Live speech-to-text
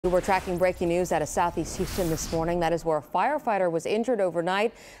We're tracking breaking news out of Southeast Houston this morning. That is where a firefighter was injured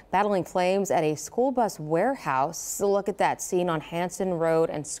overnight, battling flames at a school bus warehouse. So look at that scene on Hanson Road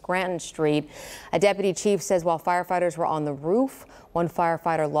and Scranton Street. A deputy chief says while firefighters were on the roof, one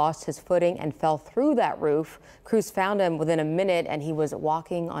firefighter lost his footing and fell through that roof. Crews found him within a minute and he was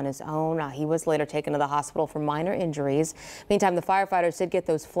walking on his own. He was later taken to the hospital for minor injuries. Meantime, the firefighters did get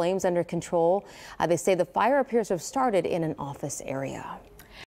those flames under control. They say the fire appears to have started in an office area.